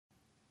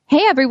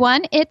Hey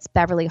everyone, it's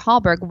Beverly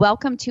Hallberg.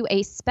 Welcome to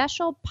a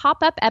special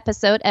pop-up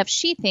episode of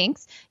She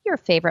Thinks, your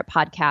favorite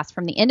podcast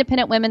from the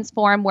Independent Women's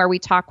Forum, where we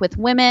talk with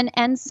women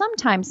and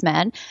sometimes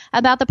men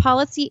about the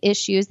policy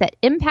issues that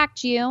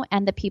impact you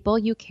and the people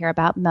you care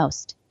about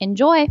most.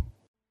 Enjoy.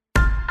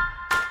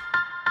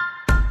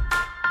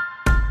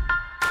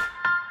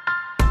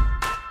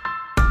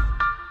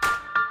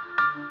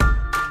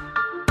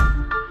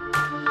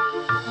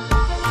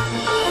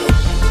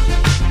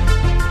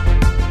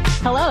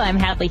 Hello, I'm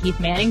Hadley Heath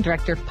Manning,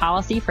 Director of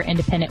Policy for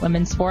Independent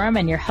Women's Forum,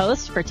 and your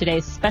host for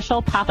today's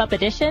special pop-up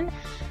edition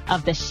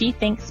of the She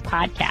Thinks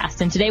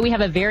podcast. And today we have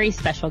a very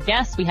special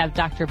guest. We have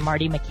Dr.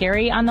 Marty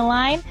Makary on the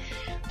line.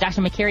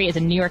 Dr. Makary is a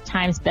New York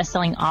Times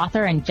bestselling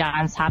author and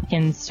Johns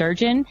Hopkins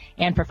surgeon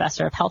and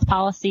professor of health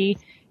policy.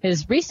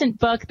 His recent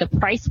book, The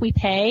Price We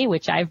Pay,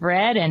 which I've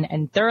read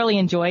and thoroughly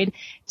enjoyed,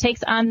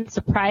 takes on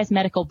surprise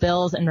medical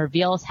bills and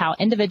reveals how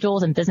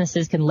individuals and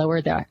businesses can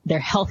lower their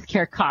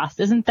healthcare costs.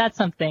 Isn't that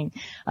something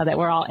that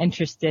we're all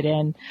interested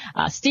in?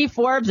 Steve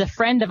Forbes, a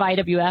friend of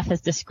IWF,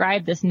 has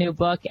described this new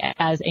book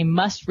as a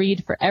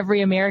must-read for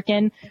every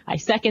American. I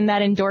second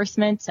that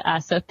endorsement.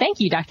 So thank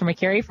you, Dr.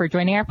 Makary, for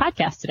joining our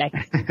podcast today.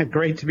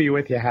 Great to be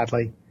with you,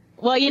 Hadley.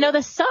 Well, you know,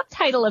 the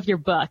subtitle of your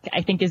book,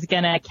 I think, is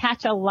going to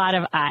catch a lot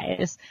of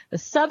eyes. The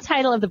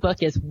subtitle of the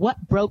book is What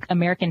Broke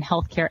American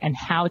Healthcare and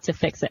How to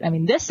Fix It. I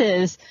mean, this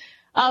is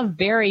a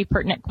very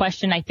pertinent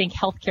question. I think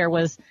healthcare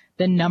was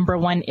the number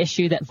one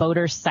issue that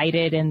voters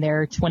cited in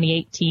their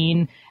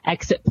 2018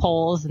 exit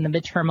polls and the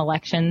midterm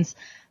elections.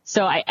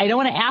 So I don't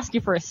want to ask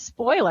you for a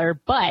spoiler,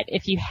 but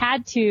if you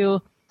had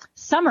to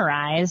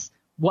summarize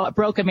what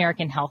broke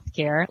American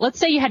healthcare, let's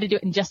say you had to do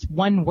it in just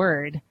one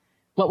word,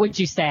 what would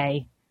you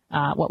say?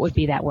 What would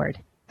be that word?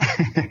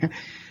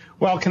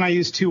 Well, can I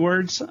use two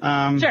words?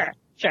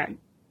 Sure.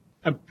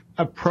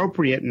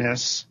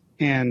 Appropriateness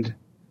and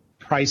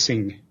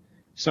pricing.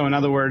 So in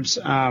other words,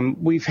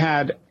 we've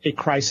had a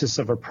crisis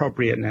of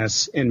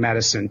appropriateness in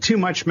medicine. Too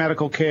much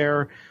medical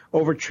care,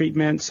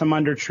 overtreatment, some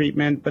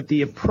undertreatment, but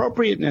the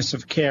appropriateness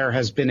of care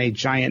has been a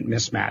giant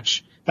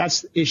mismatch.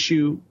 That's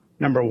issue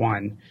number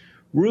one.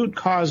 Root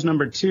cause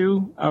number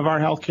two of our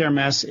healthcare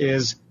mess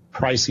is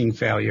pricing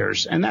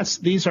failures. And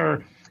these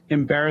are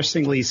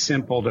embarrassingly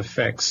simple to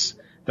fix.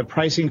 The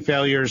Pricing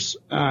Failures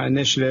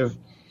Initiative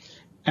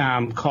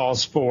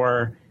calls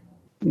for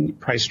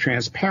price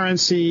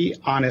transparency,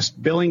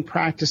 honest billing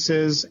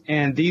practices,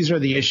 and these are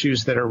the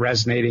issues that are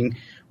resonating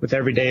with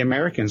everyday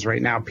Americans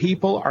right now.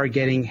 People are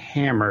getting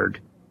hammered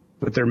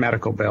with their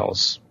medical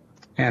bills,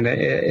 and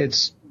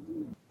it's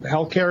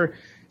healthcare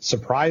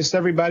surprised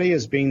everybody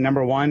as being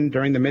number one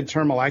during the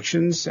midterm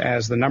elections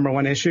as the number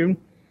one issue.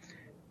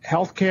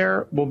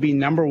 Healthcare will be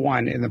number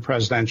one in the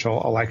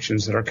presidential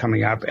elections that are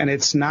coming up, and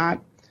it's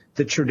not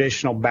the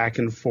traditional back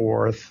and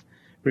forth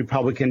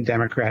Republican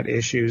Democrat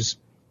issues.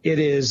 It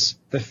is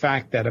the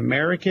fact that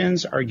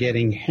Americans are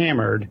getting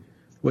hammered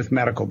with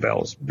medical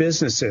bills.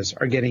 Businesses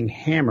are getting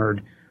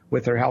hammered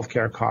with their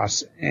healthcare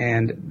costs,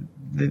 and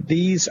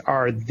these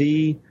are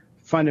the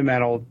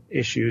fundamental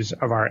issues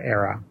of our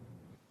era.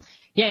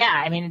 Yeah,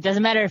 I mean, it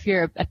doesn't matter if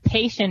you're a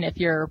patient, if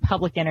you're a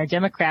Republican or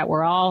Democrat,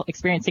 we're all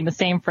experiencing the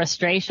same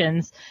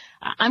frustrations.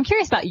 I'm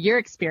curious about your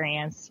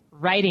experience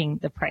writing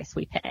The Price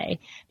We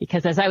Pay,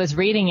 because as I was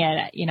reading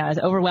it, you know, I was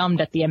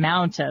overwhelmed at the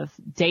amount of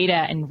data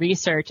and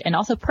research and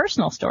also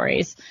personal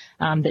stories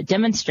that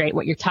demonstrate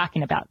what you're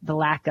talking about, the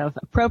lack of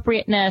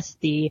appropriateness,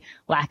 the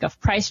lack of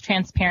price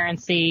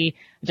transparency,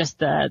 just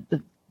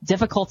the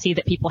difficulty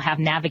that people have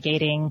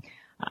navigating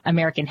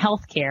American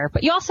healthcare.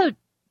 But you also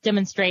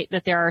demonstrate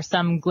that there are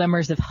some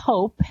glimmers of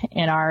hope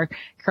in our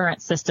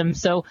current system.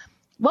 So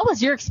what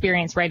was your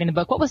experience writing the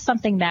book? What was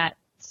something that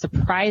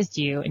surprised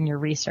you in your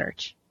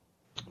research?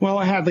 Well,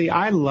 Hadley,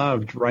 I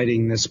loved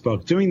writing this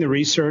book. Doing the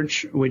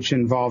research, which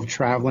involved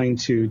traveling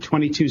to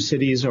 22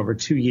 cities over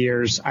 2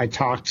 years, I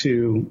talked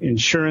to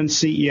insurance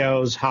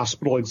CEOs,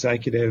 hospital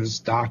executives,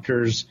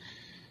 doctors,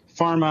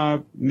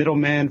 pharma,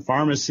 middlemen,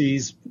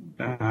 pharmacies,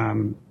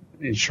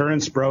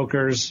 insurance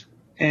brokers,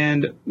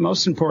 and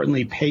most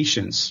importantly,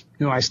 patients,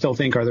 who I still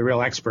think are the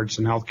real experts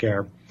in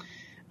healthcare.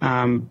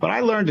 But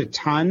I learned a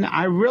ton.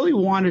 I really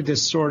wanted to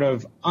sort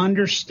of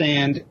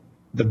understand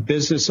the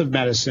business of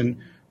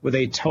medicine with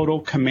a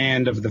total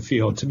command of the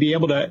field, to be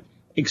able to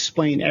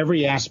explain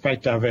every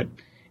aspect of it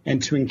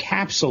and to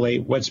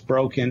encapsulate what's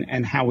broken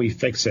and how we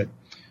fix it.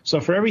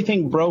 So for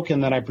everything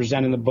broken that I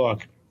present in the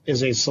book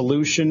is a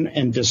solution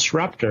and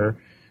disruptor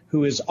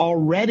who is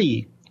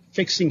already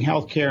fixing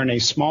healthcare in a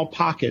small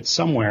pocket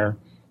somewhere,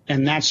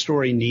 and that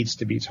story needs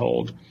to be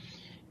told.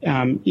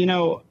 You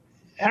know,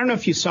 I don't know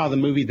if you saw the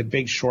movie The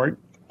Big Short.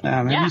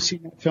 Have you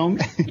seen that film?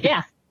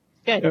 Yeah,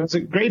 good. It was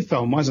a great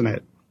film, wasn't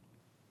it?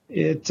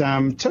 It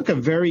took a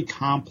very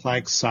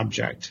complex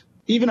subject,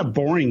 even a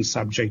boring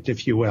subject,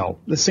 if you will.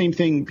 The same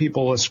thing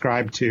people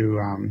ascribe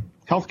to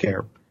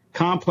healthcare.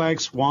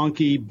 Complex,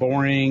 wonky,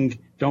 boring,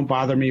 don't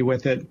bother me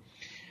with it.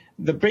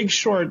 The Big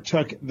Short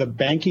took the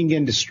banking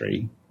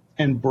industry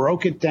and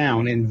broke it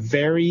down in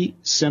very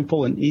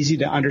simple and easy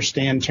to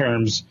understand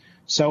terms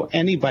so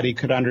anybody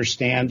could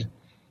understand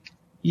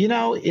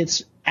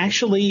It's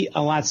actually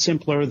a lot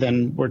simpler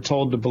than we're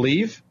told to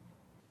believe.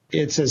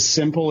 It's as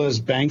simple as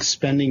banks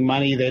spending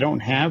money they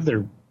don't have.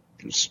 They're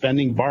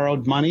spending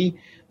borrowed money.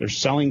 They're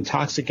selling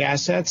toxic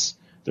assets.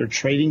 They're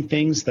trading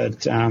things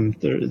that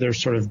they're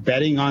sort of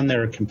betting on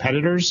their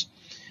competitors.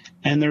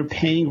 And they're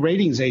paying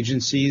ratings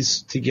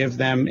agencies to give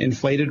them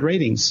inflated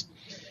ratings.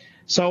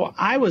 So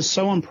I was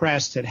so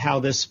impressed at how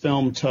this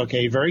film took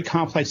a very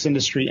complex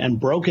industry and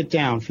broke it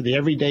down for the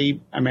everyday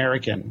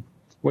American,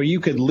 where you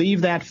could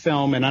leave that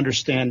film and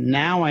understand,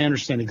 now I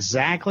understand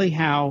exactly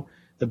how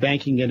the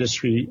banking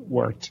industry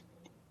worked.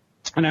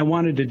 And I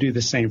wanted to do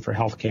the same for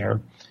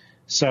healthcare.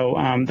 So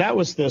that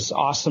was this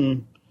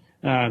awesome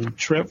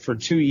trip for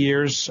 2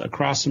 years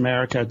across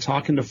America,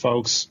 talking to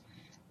folks.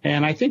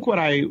 And I think what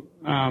I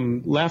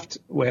left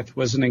with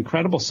was an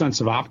incredible sense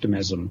of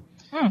optimism,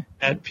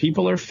 that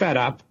people are fed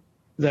up,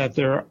 that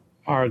there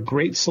are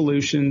great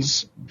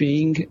solutions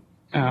being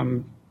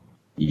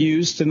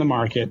used in the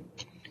market,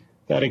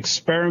 that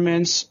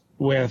experiments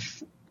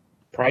with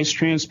price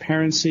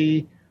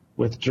transparency,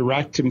 with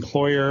direct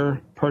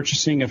employer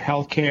purchasing of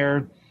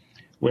healthcare,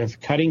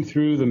 with cutting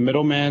through the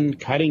middlemen,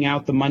 cutting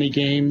out the money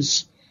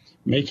games,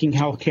 making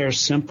healthcare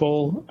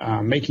simple,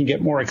 making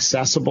it more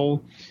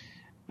accessible,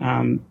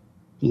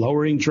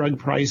 lowering drug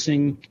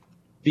pricing.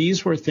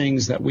 These were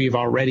things that we've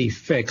already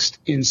fixed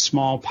in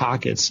small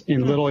pockets,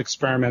 in little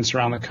experiments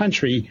around the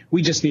country.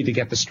 We just need to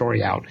get the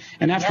story out.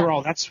 And after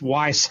all, that's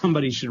why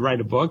somebody should write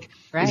a book,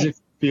 is if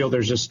you feel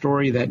there's a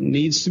story that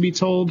needs to be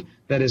told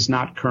that is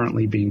not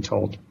currently being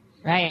told.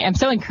 Right. I'm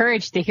so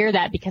encouraged to hear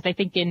that, because I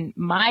think in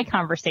my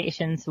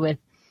conversations with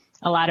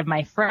a lot of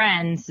my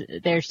friends,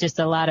 there's just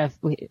a lot of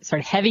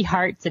sort of heavy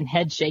hearts and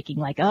head shaking,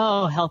 like,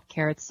 oh,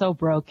 healthcare, it's so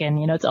broken.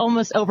 It's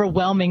almost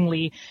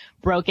overwhelmingly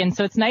broken.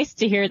 So it's nice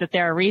to hear that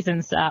there are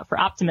reasons for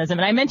optimism.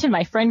 And I mentioned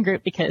my friend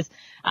group because,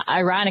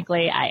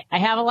 ironically, I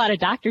have a lot of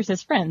doctors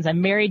as friends.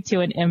 I'm married to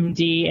an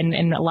MD,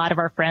 and a lot of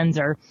our friends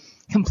are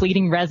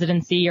completing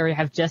residency or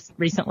have just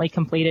recently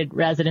completed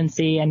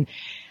residency. And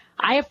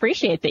I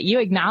appreciate that you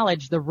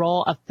acknowledge the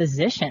role of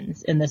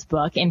physicians in this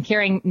book and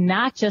caring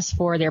not just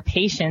for their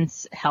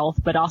patients' health,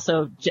 but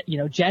also,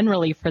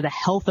 generally for the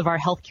health of our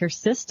healthcare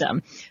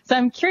system. So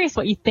I'm curious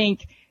what you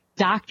think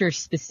doctors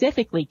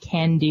specifically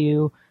can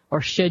do or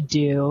should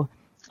do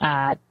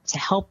to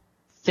help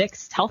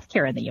fix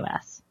healthcare in the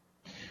U.S.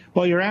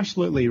 Well, you're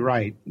absolutely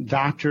right.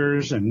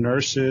 Doctors and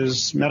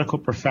nurses, medical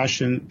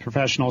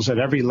professionals at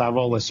every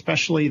level,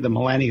 especially the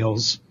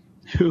millennials,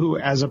 who,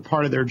 as a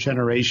part of their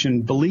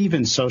generation, believe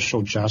in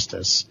social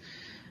justice,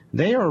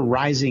 they are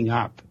rising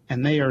up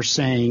and they are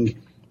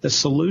saying the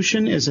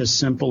solution is as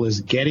simple as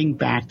getting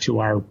back to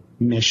our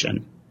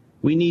mission.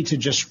 We need to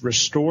just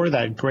restore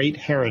that great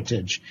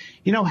heritage.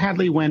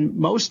 Hadley, when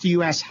most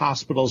U.S.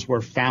 hospitals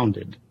were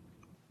founded,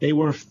 they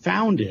were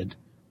founded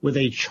with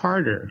a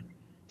charter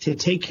to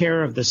take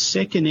care of the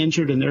sick and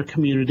injured in their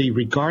community,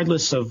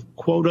 regardless of,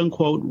 quote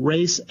unquote,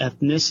 race,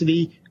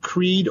 ethnicity,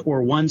 creed,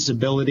 or one's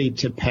ability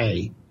to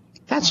pay.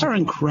 That's our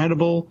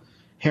incredible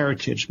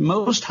heritage.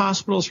 Most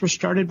hospitals were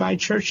started by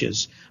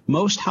churches.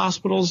 Most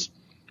hospitals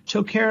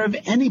took care of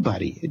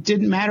anybody. It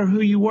didn't matter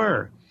who you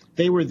were.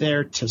 They were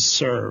there to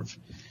serve.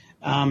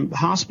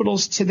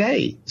 Hospitals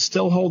today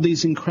still hold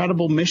these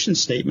incredible mission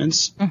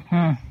statements.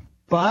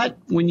 But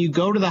when you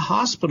go to the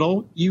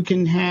hospital, you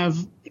can have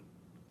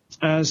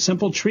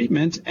simple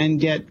treatment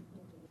and get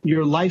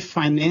your life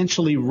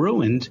financially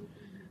ruined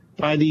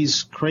by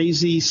these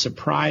crazy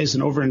surprise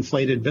and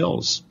overinflated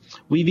bills.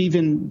 We've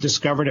even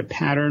discovered a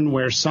pattern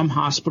where some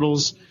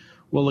hospitals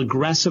will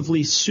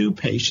aggressively sue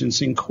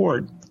patients in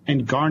court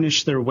and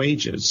garnish their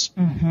wages.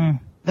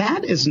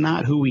 That is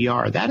not who we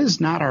are. That is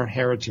not our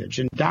heritage.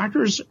 And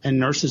doctors and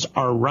nurses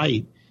are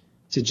right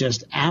to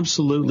just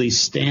absolutely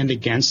stand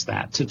against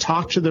that, to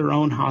talk to their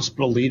own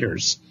hospital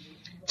leaders,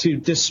 to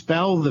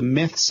dispel the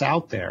myths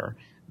out there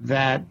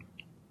that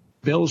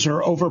bills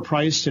are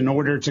overpriced in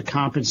order to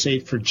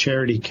compensate for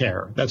charity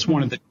care. That's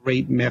one of the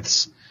great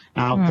myths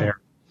out there.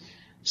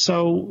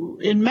 So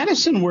in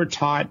medicine, we're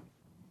taught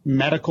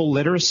medical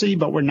literacy,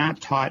 but we're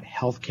not taught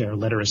healthcare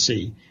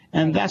literacy.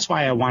 And that's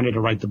why I wanted to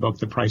write the book,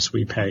 The Price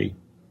We Pay.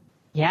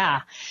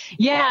 Yeah.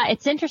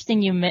 It's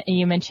interesting.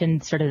 You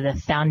mentioned sort of the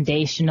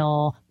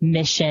foundational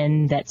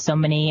mission that so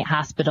many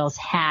hospitals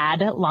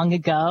had long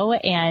ago.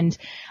 And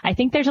I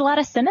think there's a lot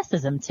of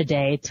cynicism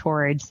today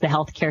towards the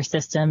healthcare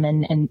system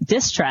and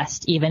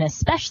distrust even,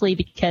 especially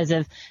because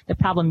of the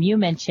problem you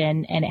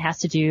mentioned. And it has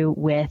to do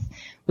with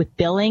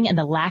billing and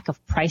the lack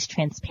of price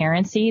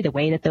transparency, the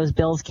way that those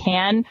bills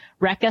can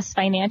wreck us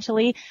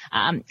financially,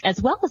 as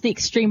well as the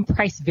extreme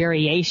price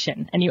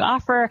variation. And you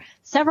offer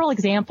several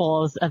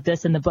examples of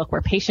this in the book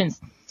where patients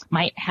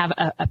might have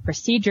a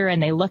procedure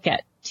and they look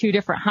at two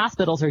different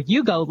hospitals, or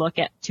you go look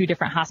at two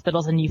different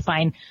hospitals and you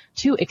find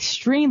two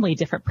extremely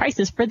different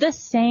prices for the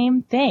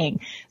same thing.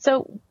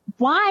 So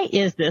why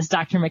is this,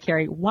 Dr.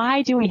 McCary?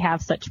 Why do we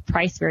have such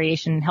price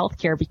variation in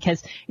healthcare?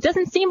 Because it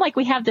doesn't seem like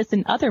we have this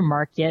in other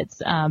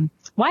markets.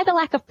 Why the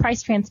lack of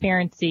price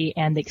transparency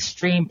and the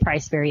extreme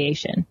price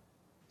variation?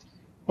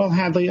 Well,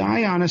 Hadley,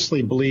 I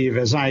honestly believe,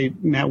 as I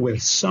met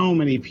with so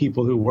many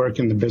people who work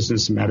in the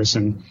business of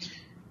medicine,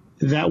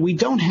 that we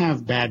don't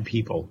have bad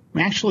people.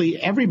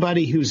 Actually,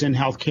 everybody who's in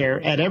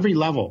healthcare at every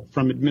level,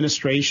 from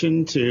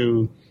administration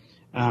to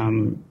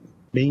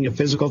being a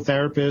physical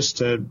therapist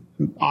to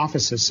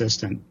office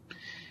assistant,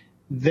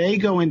 they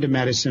go into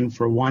medicine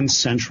for one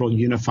central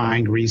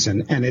unifying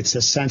reason, and it's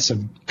a sense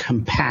of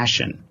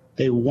compassion.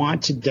 They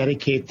want to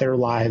dedicate their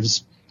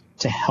lives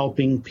to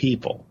helping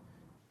people.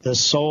 The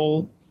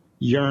soul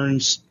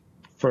yearns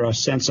for a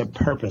sense of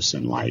purpose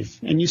in life,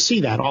 and you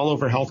see that all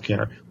over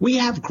healthcare. We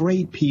have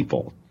great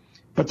people,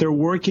 but they're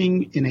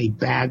working in a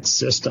bad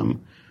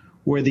system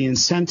where the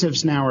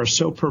incentives now are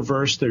so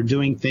perverse, they're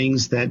doing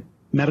things that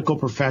medical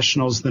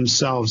professionals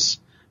themselves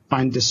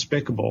find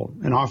despicable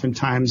and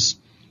oftentimes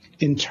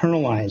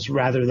internalize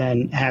rather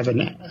than have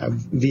a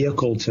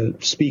vehicle to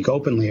speak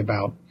openly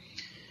about.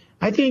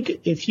 I think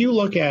if you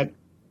look at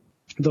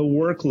the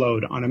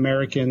workload on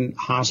American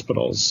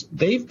hospitals,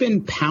 they've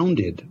been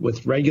pounded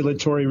with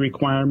regulatory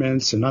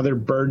requirements and other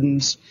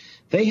burdens.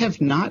 They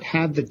have not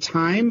had the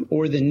time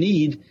or the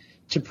need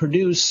to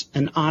produce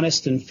an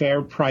honest and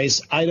fair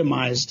price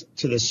itemized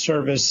to the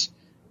service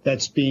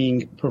that's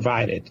being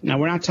provided. Now,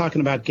 we're not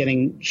talking about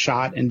getting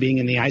shot and being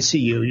in the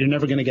ICU. You're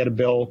never going to get a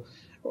bill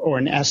or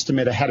an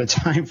estimate ahead of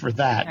time for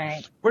that.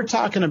 Right. We're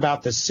talking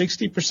about the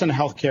 60% of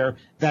healthcare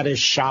that is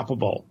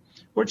shoppable.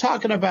 We're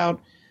talking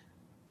about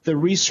the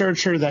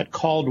researcher that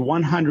called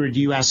 100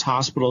 U.S.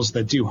 hospitals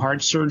that do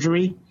heart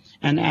surgery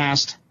and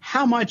asked,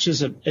 how much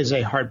is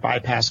a heart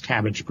bypass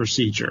CABG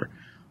procedure?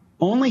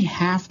 Only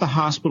half the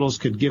hospitals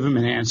could give him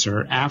an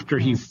answer after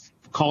he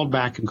called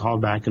back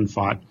and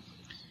fought.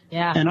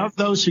 Yeah. And of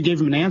those who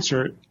gave him an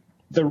answer,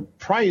 the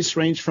price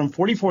ranged from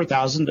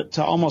 $44,000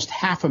 to almost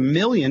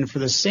 $500,000 for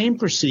the same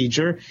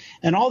procedure,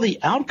 and all the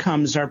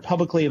outcomes are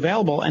publicly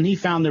available, and he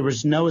found there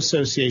was no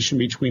association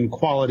between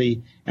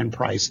quality and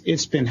price.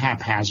 It's been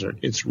haphazard.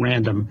 It's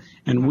random,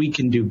 and we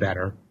can do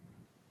better.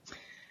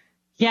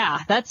 Yeah,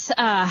 that's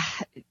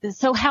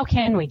so how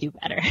can we do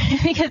better?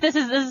 Because this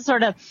is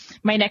sort of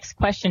my next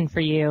question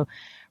for you.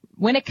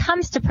 When it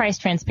comes to price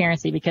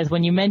transparency, because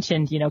when you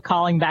mentioned,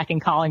 calling back,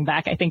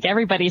 I think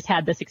everybody's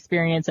had this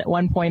experience at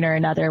one point or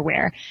another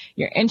where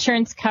your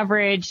insurance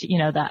coverage,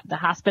 the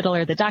hospital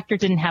or the doctor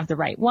didn't have the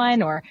right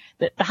one, or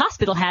the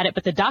hospital had it,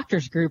 but the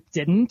doctor's group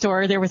didn't,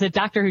 or there was a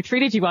doctor who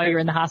treated you while you were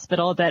in the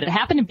hospital that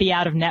happened to be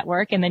out of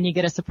network, and then you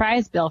get a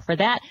surprise bill for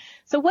that.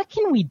 So what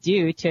can we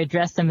do to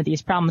address some of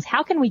these problems?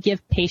 How can we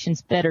give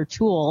patients better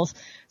tools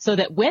so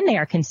that when they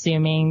are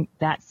consuming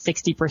that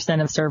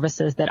 60% of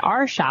services that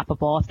are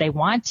shoppable, if they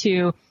want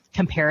to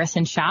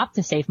comparison shop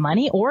to save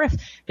money, or if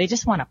they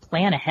just want to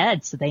plan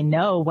ahead so they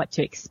know what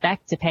to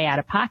expect to pay out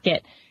of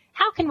pocket,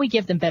 how can we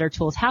give them better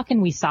tools? How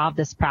can we solve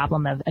this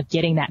problem of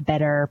getting that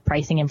better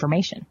pricing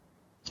information?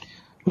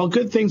 Well,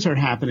 good things are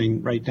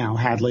happening right now,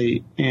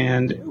 Hadley.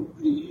 And,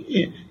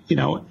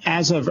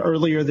 as of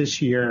earlier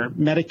this year,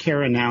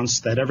 Medicare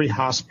announced that every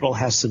hospital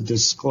has to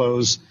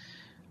disclose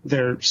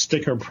their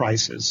sticker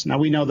prices. Now,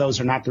 we know those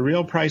are not the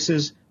real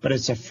prices, but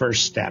it's a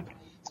first step.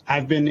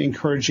 I've been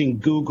encouraging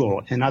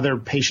Google and other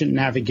patient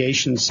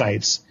navigation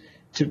sites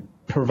to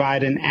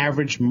provide an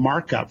average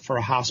markup for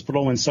a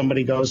hospital when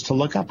somebody goes to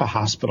look up a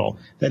hospital.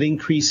 That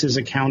increases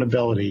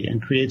accountability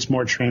and creates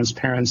more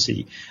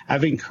transparency.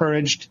 I've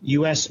encouraged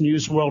U.S.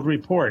 News World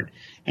Report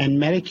and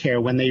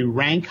Medicare, when they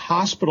rank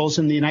hospitals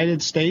in the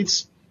United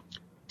States,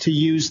 to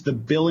use the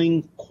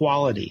billing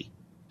quality.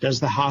 Does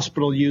the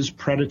hospital use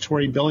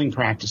predatory billing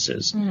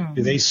practices?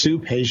 Do they sue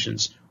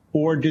patients?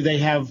 Or do they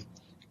have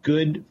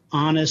good,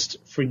 honest,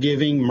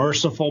 forgiving,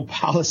 merciful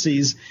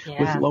policies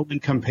with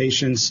low-income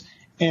patients?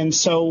 And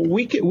so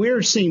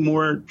we're seeing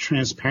more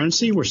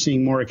transparency. We're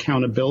seeing more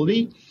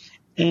accountability.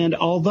 And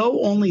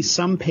although only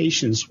some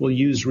patients will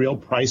use real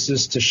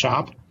prices to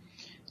shop,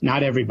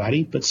 not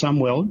everybody, but some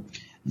will,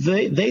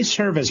 they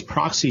serve as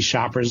proxy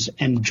shoppers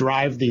and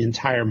drive the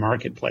entire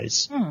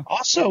marketplace.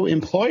 Also,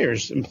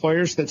 employers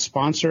that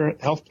sponsor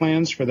health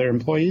plans for their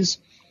employees,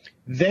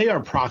 they are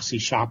proxy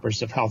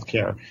shoppers of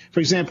healthcare. For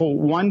example,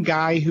 one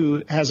guy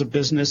who has a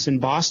business in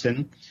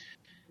Boston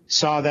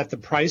saw that the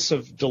price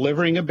of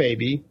delivering a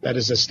baby, that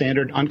is a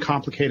standard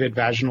uncomplicated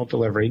vaginal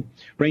delivery,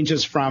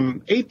 ranges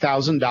from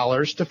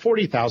 $8,000 to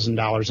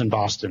 $40,000 in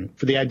Boston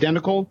for the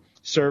identical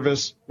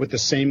service with the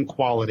same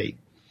quality.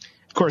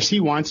 Of course, he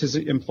wants his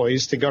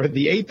employees to go to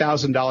the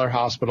 $8,000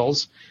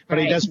 hospitals, but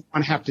he doesn't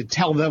want to have to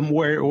tell them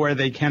where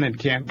they can and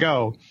can't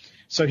go.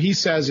 So he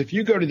says, if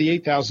you go to the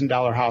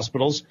 $8,000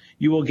 hospitals,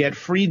 you will get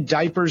free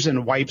diapers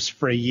and wipes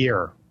for a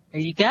year.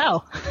 There you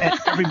go. And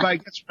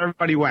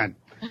everybody went.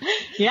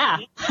 Yeah,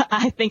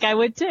 I think I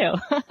would too.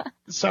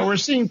 So we're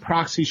seeing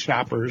proxy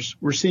shoppers.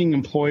 We're seeing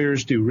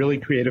employers do really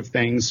creative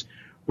things.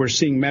 We're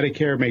seeing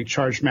Medicare make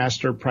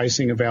ChargeMaster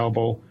pricing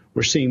available.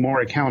 We're seeing more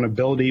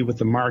accountability with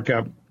the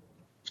markup.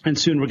 And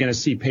soon we're going to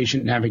see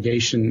patient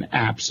navigation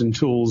apps and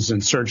tools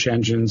and search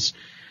engines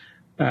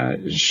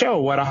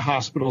show what a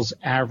hospital's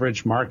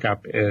average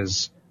markup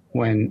is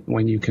when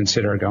you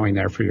consider going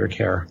there for your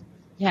care.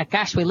 Yeah,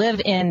 gosh, we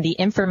live in the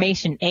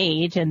information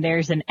age, and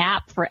there's an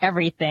app for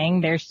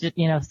everything. There's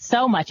just,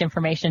 so much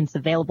information is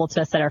available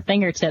to us at our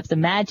fingertips.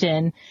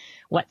 Imagine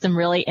what some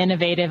really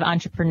innovative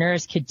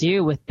entrepreneurs could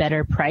do with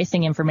better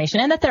pricing information,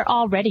 and that they're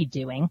already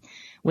doing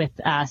with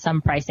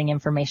some pricing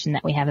information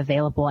that we have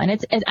available.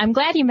 And I'm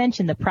glad you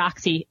mentioned the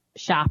proxy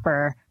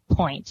shopper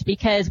point,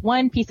 because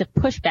one piece of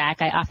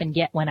pushback I often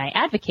get when I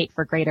advocate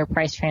for greater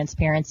price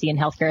transparency in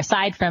healthcare,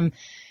 aside from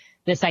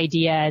this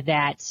idea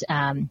that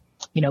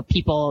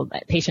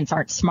patients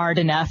aren't smart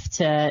enough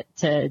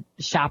to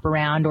shop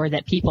around, or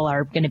that people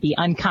are going to be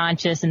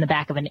unconscious in the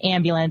back of an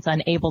ambulance,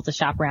 unable to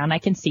shop around. I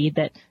concede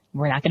that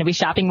we're not going to be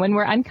shopping when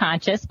we're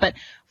unconscious, but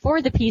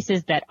for the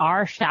pieces that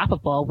are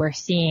shoppable, we're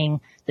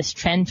seeing this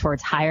trend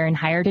towards higher and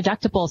higher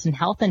deductibles in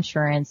health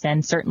insurance.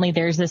 And certainly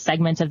there's a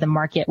segment of the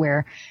market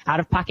where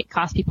out-of-pocket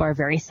cost people are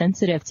very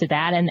sensitive to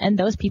that, and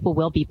those people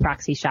will be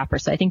proxy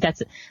shoppers. So I think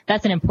that's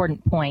an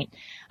important point.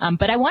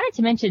 But I wanted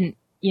to mention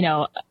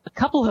a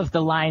couple of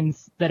the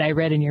lines that I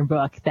read in your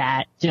book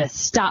that just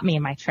stopped me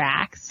in my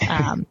tracks.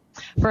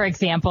 For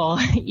example,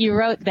 you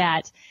wrote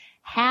that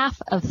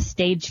half of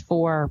stage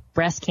 4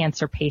 breast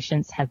cancer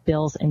patients have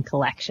bills and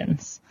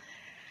collections.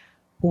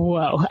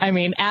 Whoa. I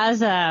mean,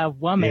 as a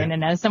woman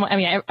and as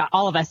someone,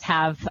 all of us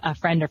have a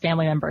friend or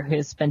family member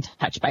who's been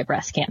touched by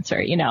breast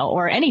cancer,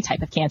 or any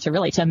type of cancer,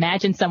 really. To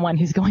imagine someone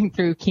who's going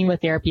through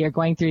chemotherapy or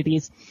going through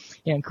these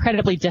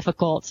incredibly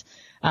difficult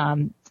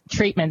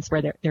treatments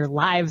where their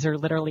lives are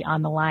literally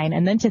on the line,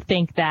 and then to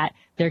think that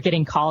they're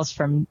getting calls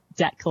from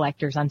debt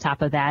collectors on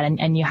top of that.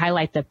 And you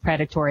highlight the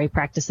predatory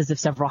practices of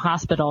several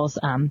hospitals.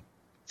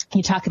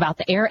 You talk about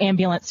the air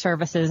ambulance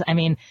services. I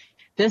mean,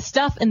 this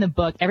stuff in the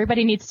book,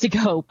 everybody needs to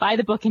go buy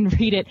the book and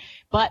read it,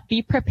 but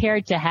be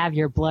prepared to have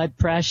your blood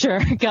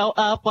pressure go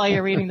up while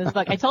you're reading this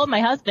book. I told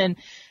my husband,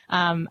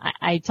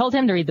 I told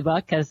him to read the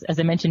book because, as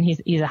I mentioned,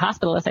 he's a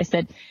hospitalist. I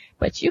said,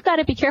 but you got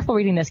to be careful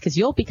reading this because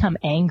you'll become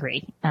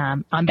angry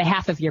on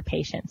behalf of your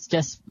patients,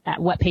 just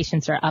at what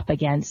patients are up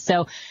against.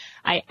 So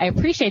I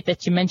appreciate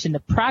that you mentioned the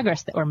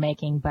progress that we're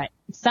making, but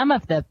some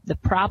of the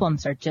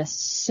problems are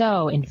just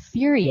so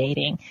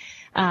infuriating.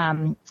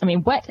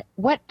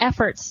 What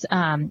efforts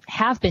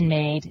have been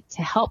made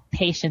to help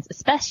patients,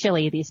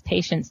 especially these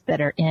patients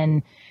that are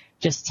in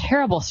just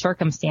terrible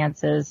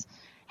circumstances?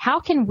 How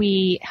can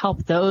we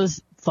help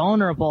those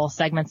vulnerable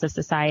segments of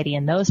society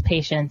and those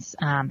patients?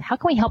 How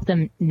can we help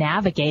them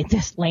navigate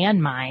this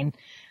landmine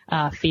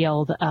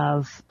field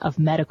of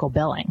medical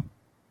billing?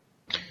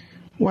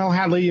 Well,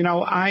 Hadley,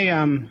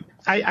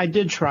 I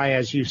did try,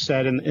 as you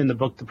said in the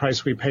book, The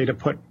Price We Pay, to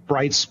put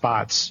bright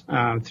spots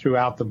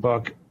throughout the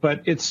book,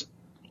 but it's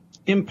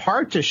in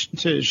part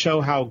to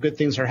show how good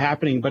things are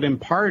happening, but in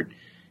part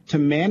to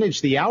manage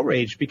the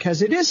outrage,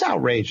 because it is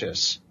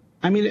outrageous.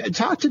 I mean,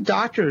 talk to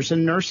doctors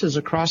and nurses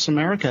across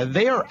America.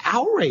 They are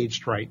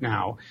outraged right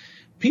now.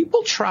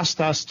 People trust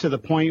us to the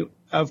point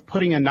of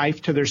putting a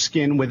knife to their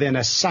skin within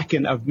a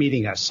second of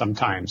meeting us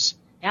sometimes.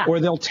 Yeah. Or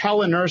they'll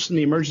tell a nurse in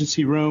the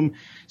emergency room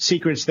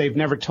secrets they've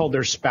never told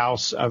their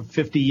spouse of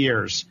 50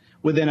 years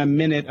within a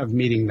minute of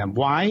meeting them.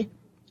 Why?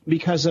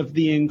 Because of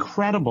the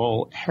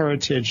incredible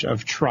heritage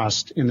of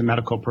trust in the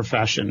medical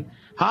profession.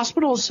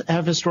 Hospitals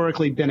have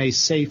historically been a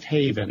safe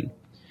haven.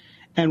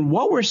 And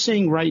what we're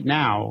seeing right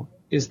now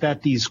is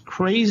that these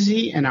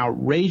crazy and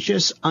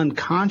outrageous,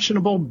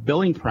 unconscionable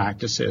billing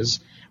practices,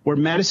 where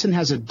medicine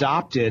has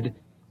adopted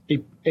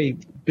a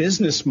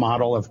business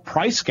model of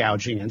price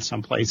gouging in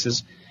some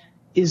places,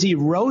 is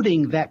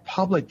eroding that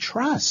public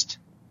trust.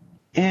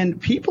 And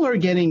people are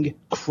getting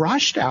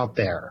crushed out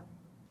there.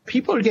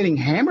 People are getting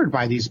hammered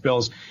by these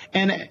bills.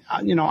 And,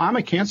 I'm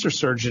a cancer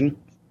surgeon.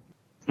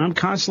 I'm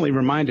constantly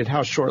reminded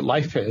how short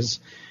life is.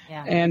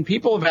 Yeah. And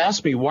people have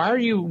asked me, why are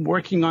you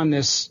working on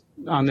this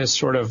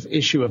sort of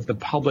issue of the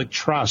public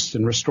trust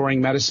and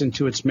restoring medicine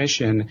to its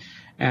mission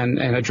and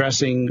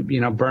addressing,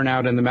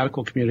 burnout in the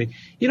medical community?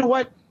 You know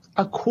what?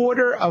 A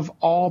quarter of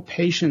all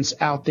patients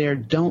out there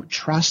don't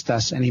trust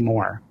us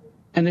anymore.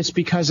 And it's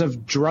because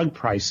of drug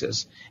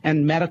prices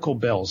and medical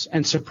bills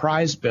and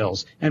surprise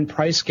bills and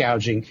price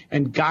gouging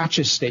and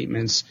gotcha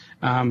statements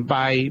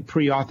by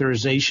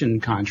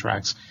pre-authorization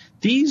contracts.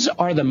 These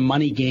are the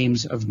money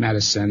games of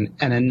medicine,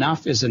 and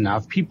enough is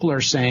enough. People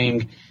are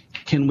saying,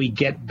 can we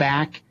get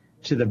back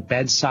to the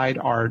bedside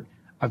art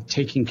of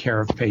taking care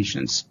of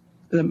patients?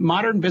 The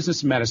modern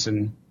business of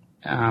medicine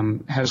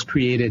has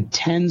created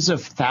tens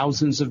of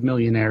thousands of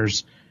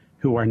millionaires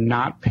who are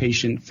not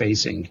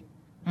patient-facing.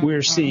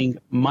 We're seeing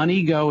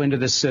money go into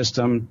the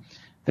system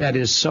that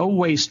is so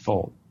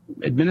wasteful,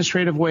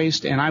 administrative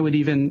waste, and I would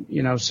even,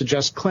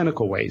 suggest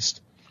clinical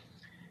waste.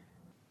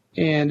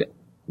 And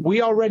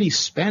we already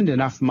spend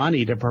enough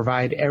money to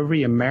provide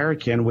every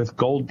American with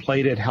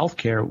gold-plated health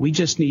care. We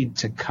just need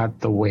to cut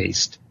the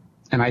waste.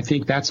 And I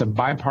think that's a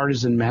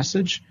bipartisan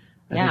message.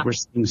 I think we're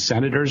seeing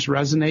senators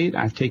resonate.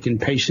 I've taken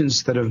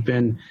patients that have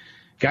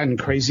gotten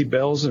crazy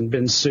bills and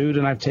been sued,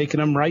 and I've taken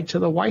them right to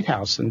the White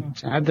House and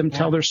had them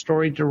tell their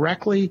story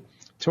directly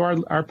to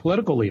our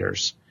political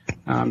leaders,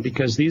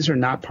 because these are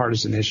not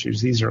partisan issues.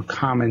 These are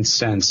common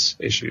sense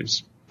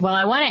issues. Well,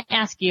 I want to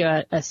ask you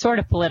a sort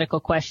of political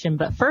question,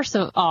 but first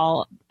of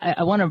all,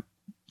 I want to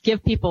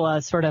give people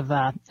a sort of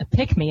a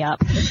pick-me-up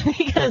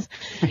because,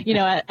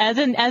 as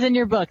in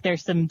your book,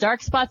 there's some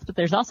dark spots, but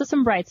there's also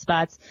some bright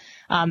spots.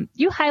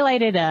 You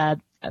highlighted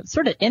a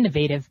sort of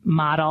innovative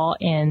model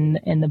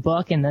in the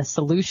book, in the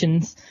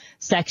solutions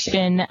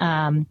section.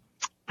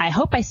 I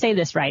hope I say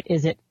this right.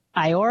 Is it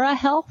Iora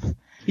Health?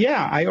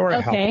 Yeah, Iora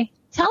Health. Okay.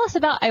 Tell us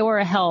about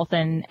Iora Health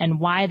and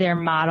why their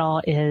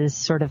model is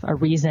sort of a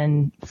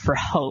reason for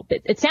hope.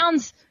 It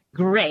sounds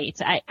great.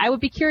 I would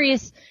be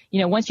curious,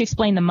 once you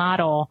explain the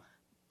model,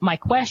 my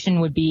question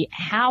would be,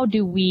 how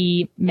do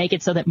we make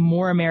it so that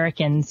more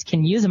Americans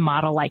can use a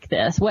model like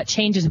this? What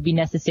changes would be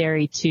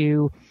necessary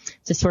to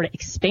sort of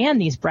expand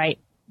these bright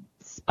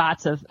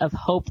spots of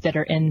hope that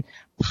are in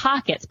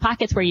pockets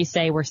where you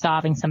say we're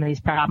solving some of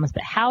these problems,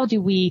 but how do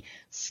we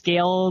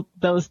scale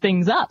those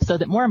things up so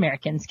that more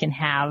Americans can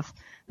have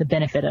the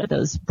benefit of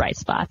those bright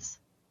spots?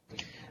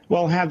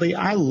 Well, Hadley,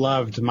 I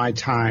loved my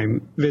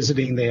time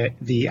visiting the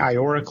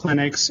Iora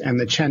clinics and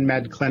the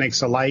ChenMed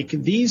clinics alike.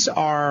 These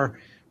are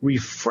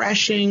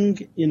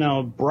refreshing,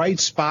 bright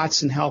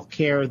spots in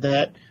healthcare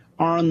that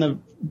are on the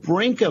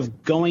brink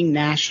of going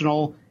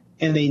national,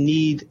 and they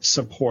need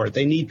support.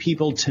 They need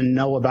people to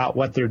know about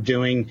what they're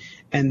doing,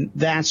 and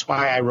that's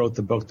why I wrote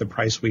the book, The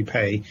Price We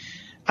Pay.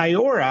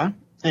 Iora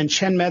and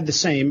ChenMed the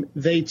same,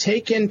 they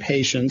take in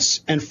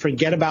patients and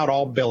forget about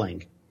all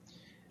billing.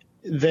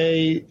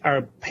 They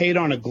are paid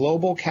on a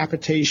global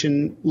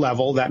capitation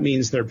level. That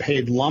means they're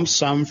paid lump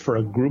sum for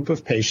a group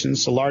of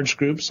patients, a large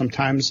group,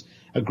 sometimes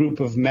a group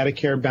of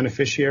Medicare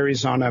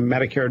beneficiaries on a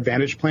Medicare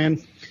Advantage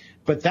plan.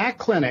 But that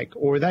clinic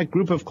or that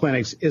group of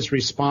clinics is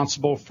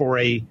responsible for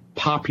a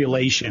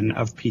population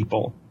of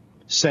people,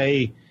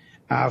 say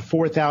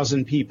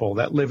 4,000 people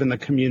that live in the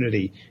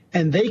community.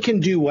 And they can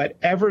do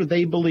whatever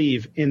they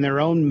believe in their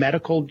own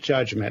medical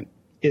judgment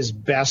is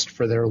best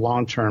for their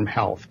long-term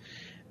health.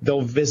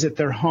 They'll visit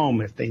their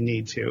home if they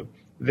need to.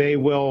 They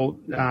will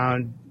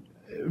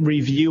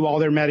review all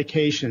their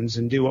medications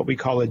and do what we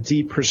call a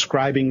deep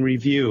prescribing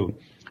review.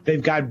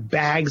 They've got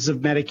bags of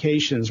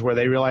medications where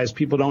they realize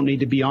people don't need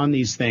to be on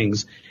these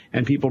things,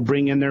 and people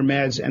bring in their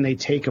meds and they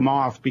take them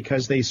off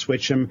because they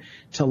switch them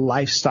to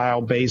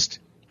lifestyle-based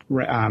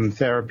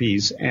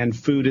therapies and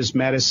food as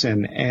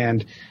medicine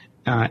and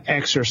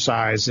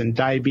exercise and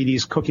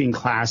diabetes cooking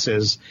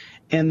classes,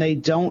 and they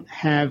don't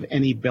have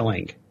any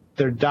billing.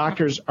 Their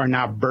doctors are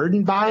not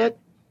burdened by it.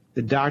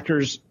 The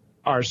doctors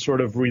are sort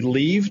of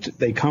relieved.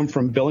 They come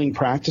from billing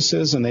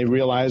practices and they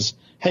realize,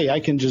 hey, I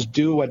can just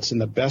do what's in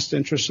the best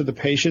interest of the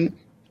patient.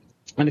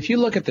 And if you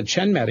look at the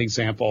ChenMed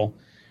example,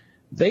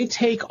 they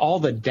take all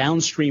the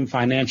downstream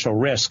financial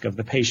risk of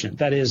the patient.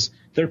 That is,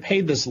 they're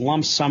paid this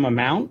lump sum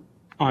amount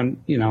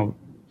on,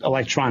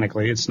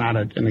 electronically. It's not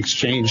an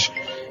exchange.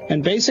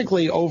 And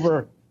basically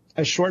over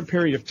a short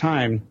period of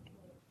time,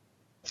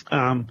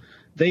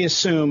 they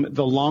assume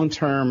the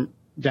long-term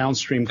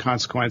downstream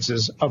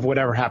consequences of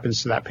whatever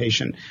happens to that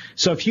patient.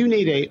 So if you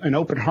need an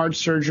open heart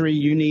surgery,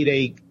 you need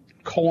a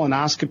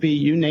colonoscopy,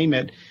 you name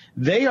it,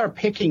 they are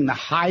picking the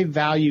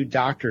high-value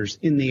doctors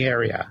in the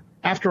area.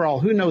 After all,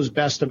 who knows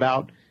best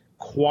about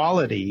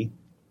quality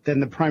than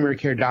the primary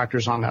care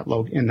doctors on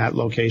in that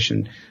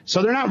location?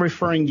 So they're not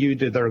referring you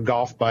to their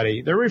golf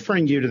buddy. They're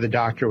referring you to the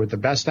doctor with the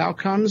best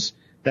outcomes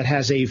that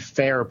has a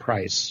fair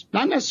price.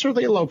 Not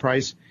necessarily a low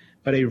price,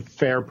 but a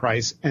fair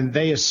price, and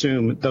they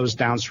assume those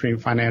downstream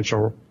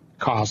financial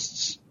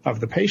costs of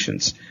the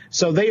patients.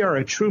 So they are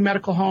a true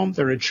medical home.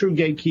 They're a true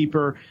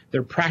gatekeeper.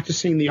 They're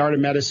practicing the art of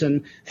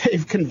medicine.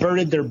 They've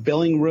converted their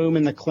billing room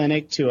in the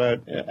clinic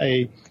to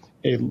a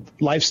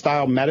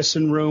lifestyle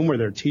medicine room where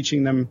they're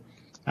teaching them,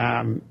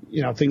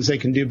 things they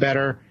can do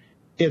better.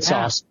 It's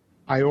awesome.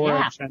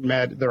 Iora,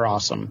 ChenMed, they're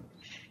awesome.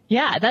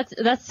 Yeah,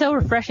 that's so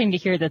refreshing to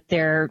hear that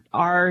there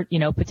are,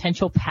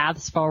 potential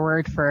paths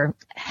forward for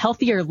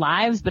healthier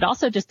lives, but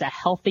also just a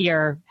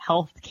healthier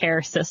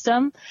healthcare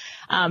system.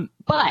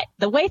 But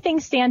the way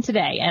things stand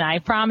today, and I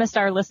promised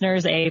our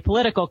listeners a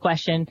political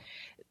question,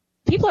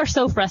 people are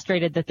so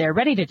frustrated that they're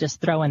ready to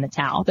just throw in the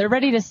towel. They're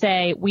ready to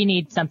say, we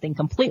need something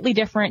completely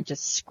different.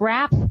 Just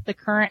scrap the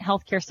current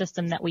healthcare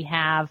system that we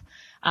have.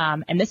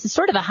 And this is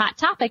sort of a hot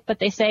topic, but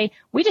they say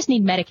we just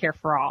need Medicare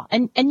for all.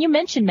 And you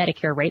mentioned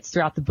Medicare rates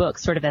throughout the book,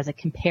 sort of as a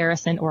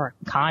comparison or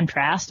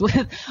contrast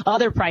with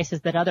other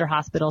prices that other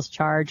hospitals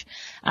charge.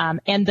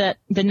 And the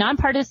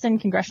Nonpartisan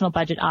Congressional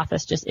Budget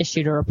Office just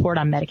issued a report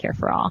on Medicare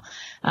for all.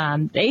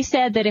 They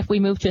said that if we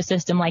move to a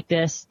system like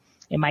this,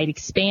 it might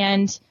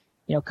expand,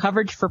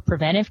 coverage for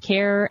preventive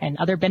care and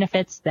other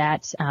benefits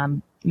that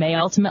may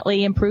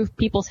ultimately improve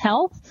people's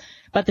health.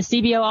 But the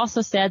CBO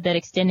also said that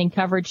extending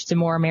coverage to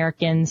more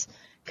Americans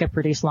could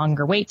produce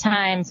longer wait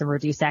times and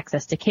reduce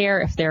access to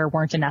care if there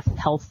weren't enough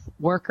health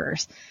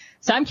workers.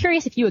 So I'm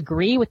curious if you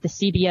agree with the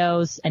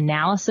CBO's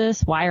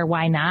analysis, why or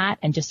why not,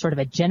 and just sort of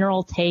a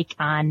general take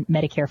on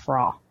Medicare for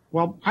all.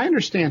 Well, I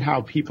understand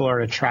how people are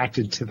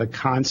attracted to the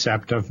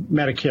concept of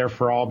Medicare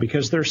for all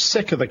because they're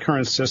sick of the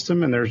current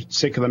system and they're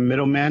sick of the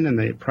middlemen and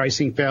the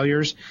pricing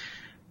failures.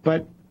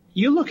 But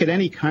you look at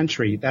any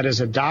country that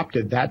has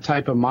adopted that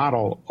type of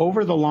model,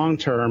 over the long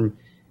term,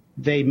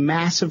 they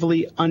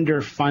massively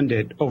underfund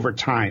it over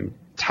time,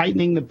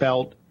 tightening the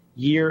belt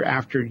year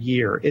after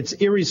year. It's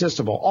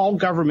irresistible. All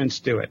governments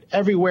do it.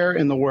 Everywhere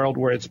in the world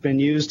where it's been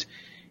used,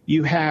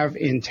 you have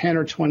in 10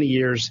 or 20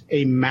 years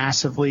a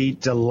massively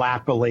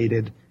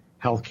dilapidated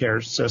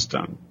healthcare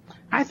system.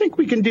 I think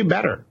we can do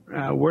better.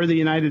 We're the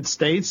United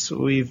States.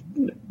 We've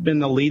been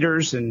the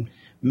leaders in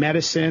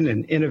medicine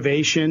and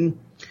innovation,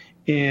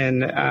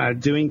 in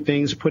doing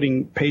things,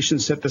 putting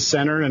patients at the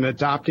center and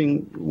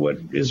adopting what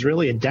is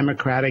really a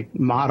democratic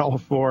model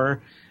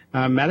for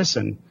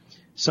medicine.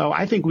 So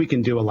I think we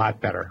can do a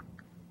lot better.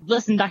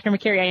 Listen, Dr.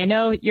 McCary, I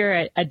know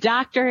you're a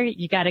doctor.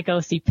 You got to go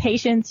see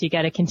patients. You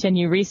got to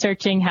continue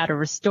researching how to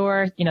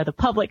restore, the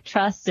public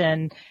trust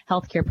in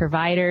healthcare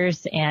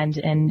providers and,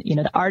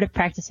 the art of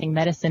practicing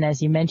medicine,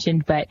 as you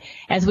mentioned. But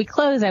as we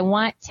close, I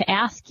want to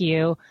ask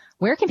you,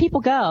 where can people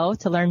go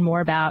to learn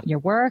more about your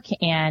work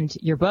and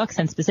your books,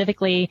 and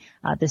specifically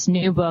this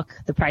new book,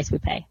 The Price We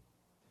Pay?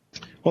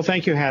 Well,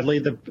 thank you, Hadley.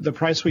 The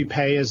Price We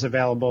Pay is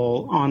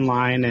available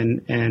online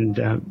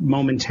and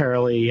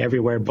momentarily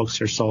everywhere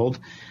books are sold.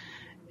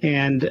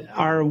 And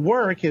our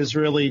work is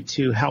really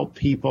to help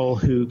people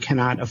who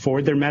cannot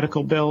afford their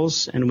medical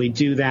bills, and we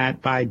do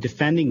that by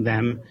defending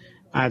them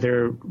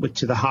either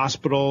to the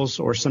hospitals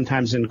or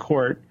sometimes in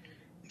court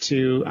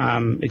to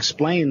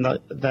explain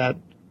that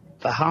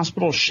the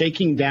hospital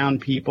shaking down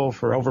people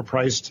for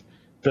overpriced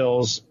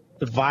bills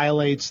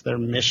violates their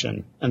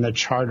mission and the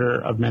charter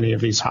of many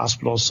of these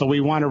hospitals. So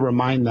we want to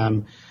remind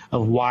them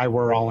of why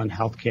we're all in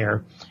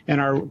healthcare.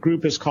 And our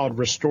group is called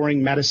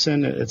Restoring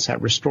Medicine. It's at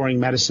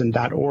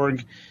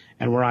restoringmedicine.org.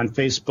 And we're on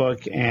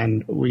Facebook.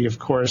 And we, of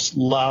course,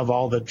 love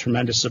all the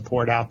tremendous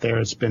support out there.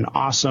 It's been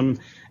awesome.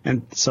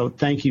 And so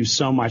thank you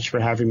so much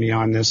for having me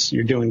on this.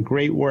 You're doing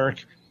great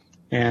work,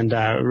 and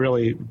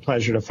really a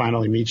pleasure to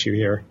finally meet you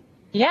here.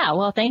 Yeah,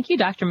 well, thank you,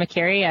 Dr.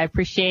 McCary. I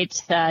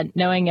appreciate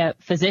knowing a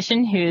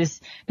physician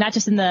who's not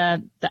just in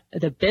the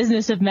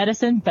business of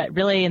medicine, but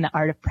really in the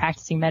art of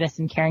practicing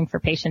medicine, caring for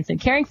patients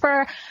and caring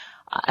for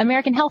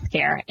American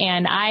healthcare.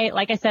 And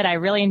like I said, I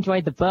really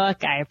enjoyed the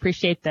book. I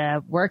appreciate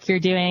the work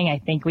you're doing. I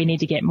think we need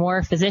to get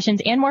more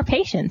physicians and more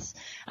patients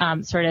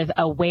sort of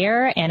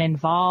aware and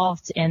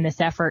involved in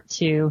this effort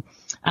to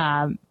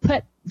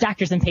put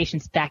doctors and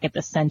patients back at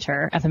the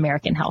center of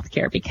American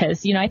healthcare,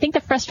 because, I think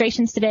the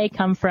frustrations today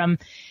come from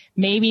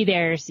maybe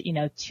there's,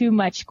 too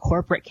much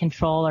corporate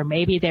control, or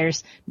maybe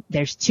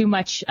there's too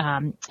much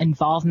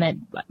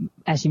involvement,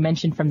 as you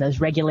mentioned, from those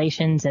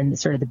regulations and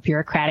sort of the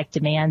bureaucratic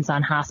demands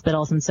on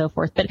hospitals and so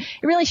forth. But it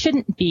really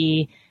shouldn't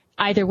be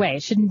either way.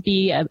 It shouldn't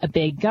be a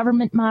big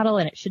government model,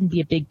 and it shouldn't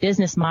be a big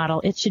business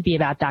model. It should be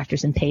about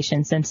doctors and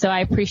patients. And so I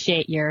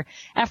appreciate your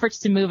efforts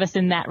to move us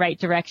in that right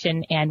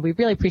direction, and we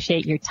really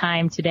appreciate your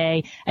time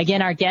today.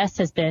 Again, our guest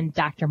has been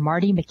Dr.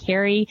 Marty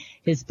McCary.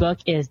 His book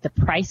is The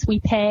Price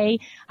We Pay.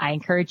 I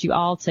encourage you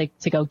all to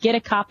go get a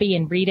copy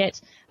and read it.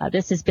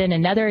 This has been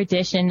another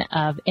edition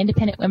of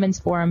Independent Women's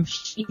Forum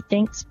She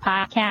Thinks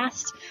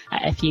podcast.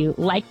 If you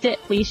liked it,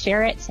 please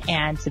share it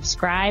and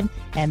subscribe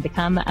and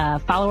become a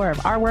follower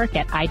of our work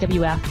at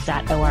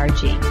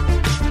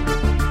IWF.org.